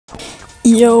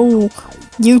Yo,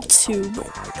 YouTube,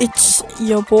 it's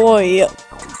your boy,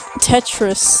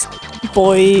 Tetris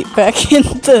boy, back in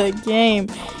the game,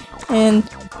 and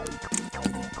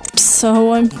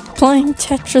so I'm playing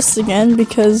Tetris again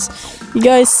because you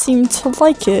guys seem to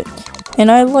like it, and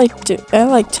I liked it. I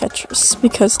like Tetris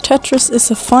because Tetris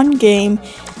is a fun game,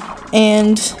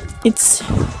 and it's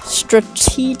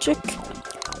strategic,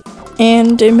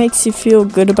 and it makes you feel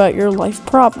good about your life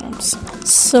problems.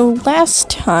 So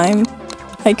last time,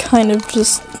 I kind of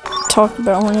just talked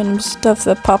about random stuff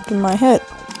that popped in my head.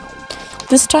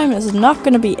 This time is not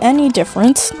going to be any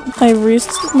different. I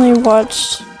recently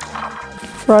watched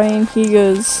Ryan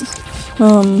Higa's,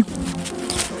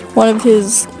 one of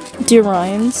his Dear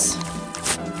Ryans.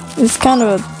 It's kind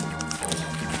of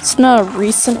it's not a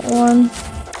recent one,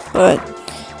 but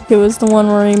it was the one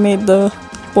where he made the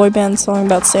boy band song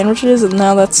about sandwiches, and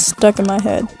now that's stuck in my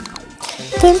head.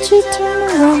 Then she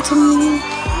turned around to me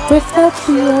with that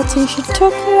cruelty, she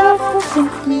took it off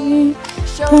of me.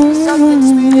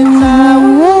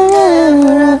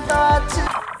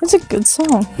 It's a good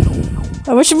song.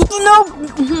 I wish it would. No!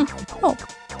 Oh,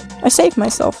 I saved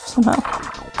myself somehow.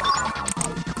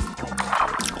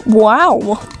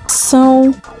 Wow.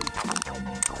 So,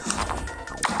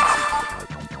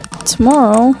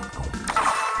 tomorrow.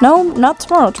 No, not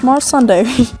tomorrow. Tomorrow's Sunday.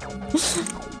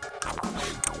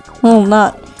 Well,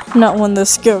 not when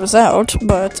this goes out,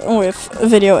 but with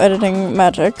video editing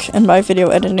magic, and by video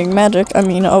editing magic, I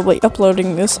mean I'll be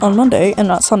uploading this on Monday and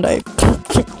not Sunday.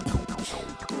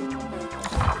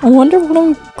 I wonder what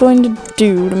I'm going to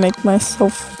do to make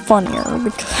myself funnier,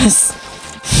 because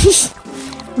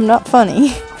I'm not funny.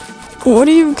 What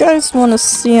do you guys want to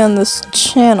see on this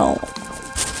channel?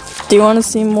 Do you want to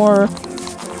see more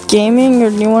gaming, or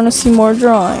do you want to see more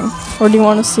drawing? Or do you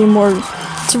want to see more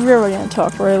Terraria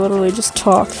talk, where I literally just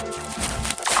talk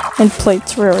and play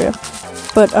Terraria,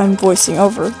 but I'm voicing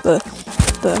over the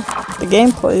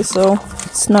gameplay, so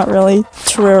it's not really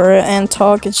Terraria and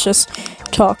talk, it's just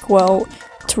talk while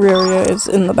Terraria is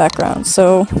in the background.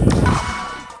 So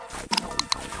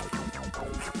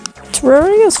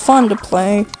Terraria is fun to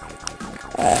play.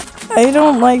 I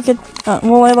don't like it,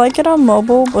 well, I like it on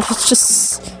mobile, but it's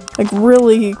just like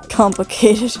really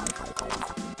complicated.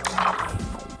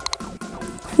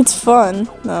 It's fun,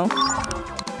 though.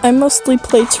 I mostly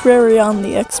play Terraria on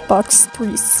the Xbox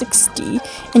 360,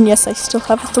 and yes, I still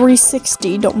have a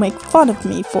 360, don't make fun of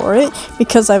me for it,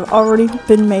 because I've already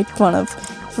been made fun of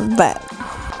for that.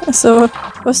 So,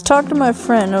 I was talking to my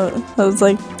friend, I was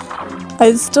like,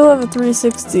 I still have a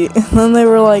 360, and then they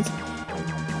were like,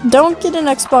 don't get an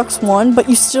Xbox One, but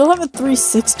you still have a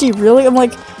 360, really? I'm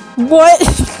like, what?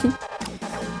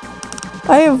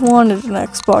 I have wanted an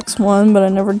Xbox One, but I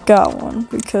never got one,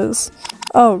 because,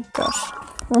 oh gosh,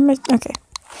 where am I? Okay,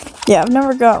 yeah, I've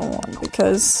never got one,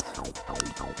 because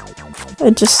I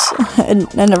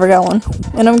never got one,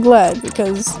 and I'm glad,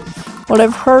 because what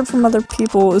I've heard from other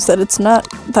people is that it's not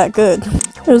that good.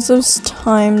 There's those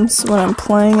times when I'm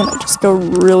playing and I just go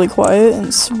really quiet, and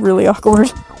it's really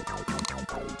awkward.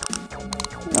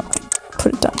 Okay,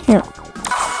 put it down here.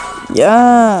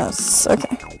 Yes,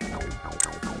 okay.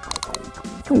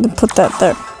 And then put that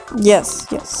there. Yes,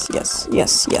 yes, yes,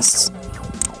 yes, yes.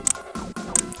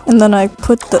 And then I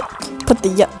put the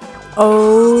yeah.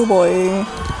 Oh boy.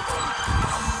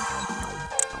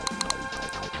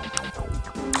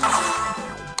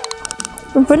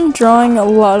 I've been drawing a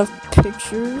lot of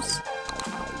pictures,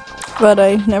 but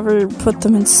I never put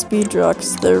them in speed draw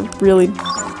because they're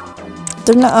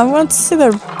not, I wouldn't say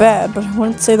they're bad, but I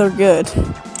wouldn't say they're good.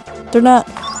 They're not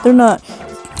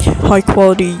high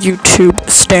quality YouTube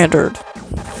standard.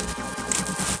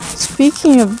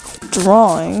 Speaking of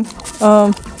drawing,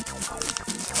 oh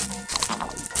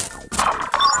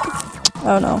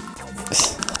no,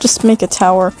 just make a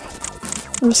tower.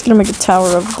 I'm just gonna make a tower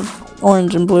of the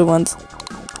orange and blue ones.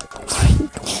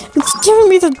 It's giving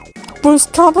me the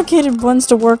most complicated ones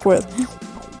to work with.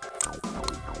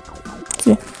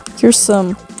 Okay, here's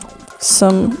some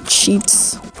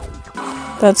cheats.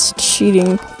 That's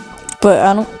cheating. But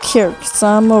I don't care, because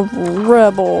I'm a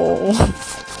rebel.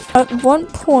 At one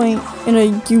point in a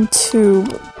YouTube,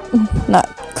 not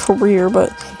career,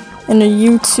 but in a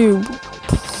YouTube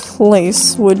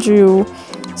place, would you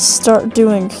start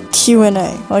doing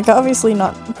Q&A? Like, obviously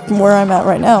not where I'm at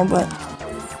right now, but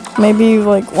maybe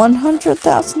like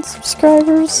 100,000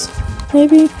 subscribers?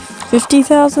 Maybe?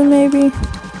 50,000 maybe?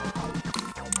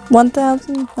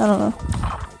 1,000? I don't know.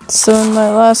 So in my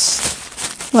last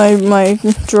my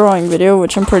drawing video,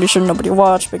 which I'm pretty sure nobody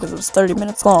watched because it was 30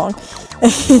 minutes long,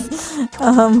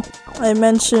 I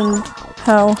mentioned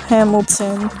how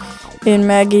Hamilton in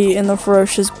Maggie and the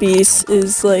Ferocious Beast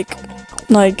is like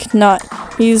not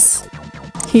he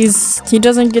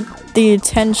doesn't get the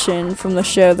attention from the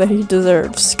show that he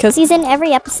deserves because he's in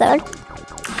every episode,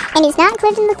 and he's not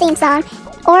included in the theme song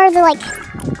or the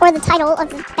title of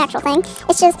the actual thing.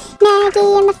 It's just Maggie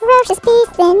and the Ferocious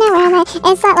Beast, and now we're on that.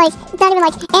 And it's not even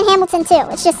like and Hamilton too.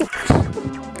 It's just.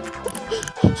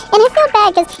 And I feel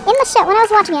bad because in the show, when I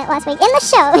was watching it last week, in the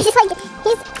show, it's just like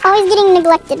he's always getting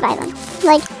neglected by them.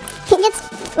 Like he gets,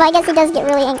 well, I guess he does get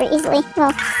really angry easily.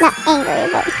 Well, not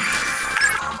angry, but.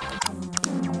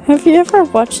 Have you ever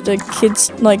watched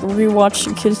rewatched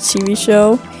a kids TV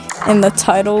show, and the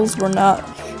titles were not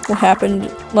what happened?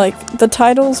 Like the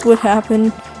titles would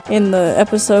happen in the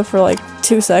episode for like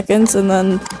 2 seconds, and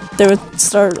then they would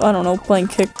start, I don't know, playing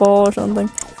kickball or something.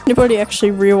 Anybody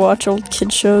actually rewatch old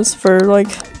kid shows for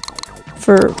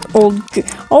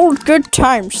old good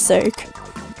times' sake?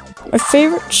 My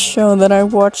favorite show that I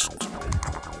watched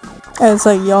as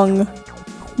a youngin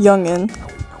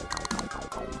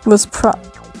was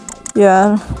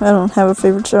I don't have a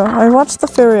favorite show. I watched The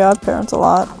Very Odd Parents a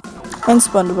lot, and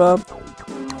SpongeBob.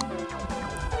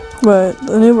 But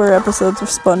the newer episodes of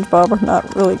SpongeBob are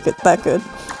not really that good.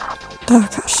 Oh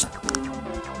gosh.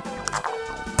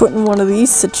 Put in one of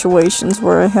these situations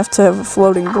where I have to have a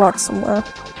floating block somewhere.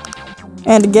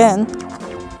 And again.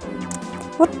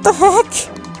 What the heck?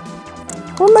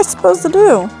 What am I supposed to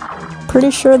do?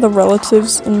 Pretty sure the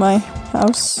relatives in my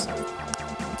house,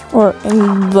 or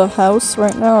in the house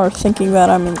right now, are thinking that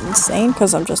I'm insane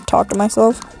because I'm just talking to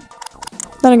myself.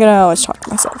 Then again, I always talk to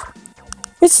myself.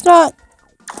 It's not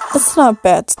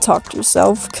bad to talk to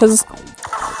yourself because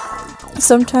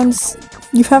sometimes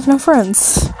you have no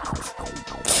friends.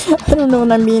 I don't know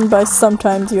what I mean by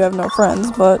sometimes you have no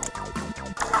friends, but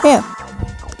yeah.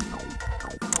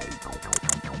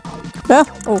 Yeah.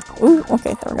 Ooh,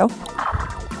 okay, there we go.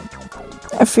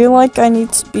 I feel like I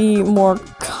need to be more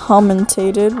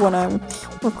commentated when I'm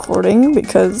recording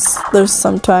because there's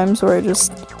some times where I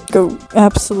just go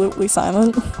absolutely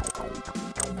silent.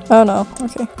 Oh no,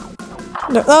 okay.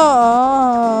 No,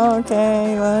 oh,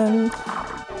 okay, then.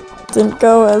 Didn't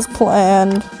go as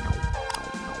planned.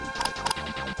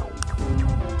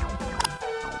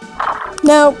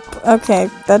 Nope. Okay,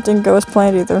 that didn't go as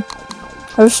planned either.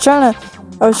 I was trying to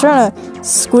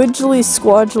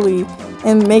squidgely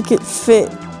and make it fit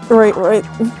right.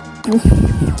 You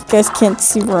guys can't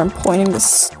see where I'm pointing this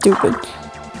stupid.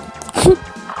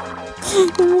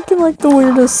 You're making like the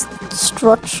weirdest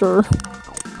structure.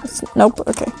 Nope,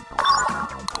 okay.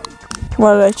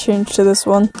 Why did I change to this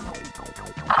one?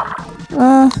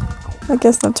 I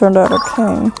guess that turned out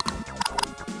okay.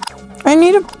 I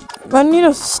need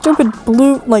a stupid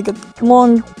blue, like a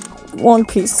long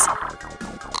piece.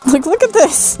 Like, look at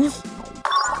this!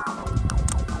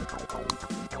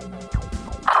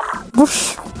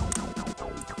 Whoosh.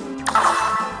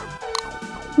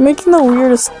 Making the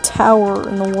weirdest tower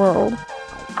in the world.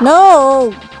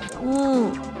 No!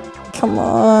 Come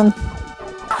on.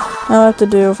 I'll have to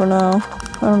do for now.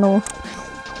 I don't know.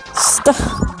 Stop!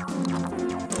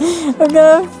 I'm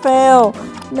gonna fail!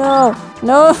 No!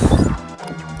 No!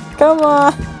 Come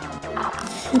on!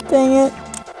 Dang it.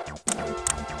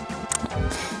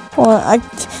 Well,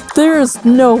 there is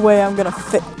no way I'm gonna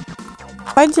fit.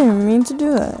 I didn't mean to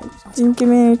do that. It didn't give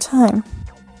me any time.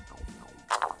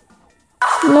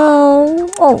 No.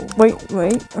 Oh,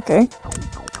 wait. Okay.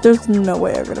 There's no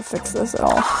way I'm gonna fix this at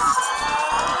all.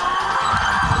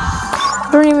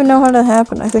 I don't even know how that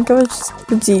happened. I think I was just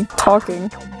busy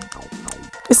talking.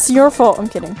 It's your fault. I'm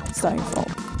kidding. It's not your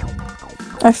fault.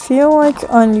 I feel like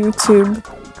on YouTube,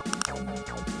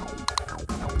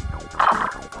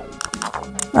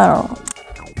 I don't know.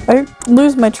 I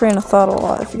lose my train of thought a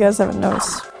lot, if you guys haven't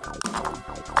noticed.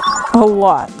 A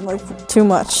lot. Like, too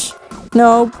much.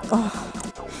 No. Oh.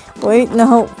 Wait,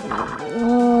 no.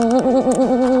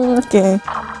 Okay.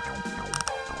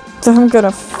 I'm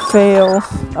gonna fail.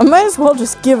 I might as well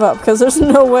just give up, because there's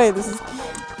no way this is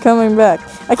coming back.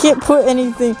 I can't put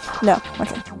anything. No.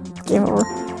 Okay. Game over.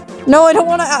 No, I don't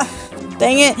wanna.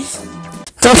 Dang it.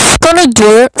 That's gonna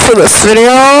do it for this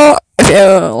video. If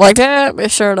you liked it, be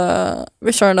sure to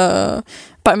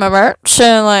buy my merch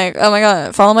and oh my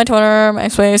god, follow my Twitter,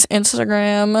 MySpace,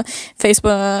 Instagram,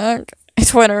 Facebook,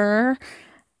 Twitter,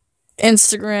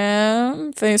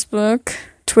 Instagram, Facebook,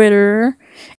 Twitter,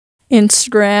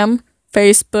 Instagram,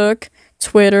 Facebook,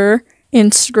 Twitter,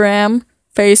 Instagram,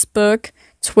 Facebook,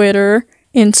 Twitter,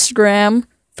 Instagram,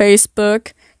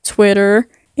 Facebook, Twitter,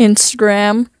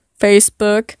 Instagram,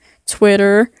 Facebook,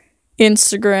 Twitter,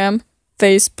 Instagram,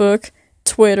 Facebook,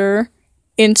 Twitter,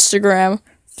 Instagram,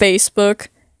 Facebook,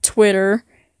 Twitter,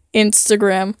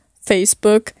 Instagram,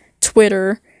 Facebook,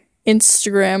 Twitter,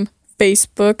 Instagram,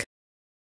 Facebook,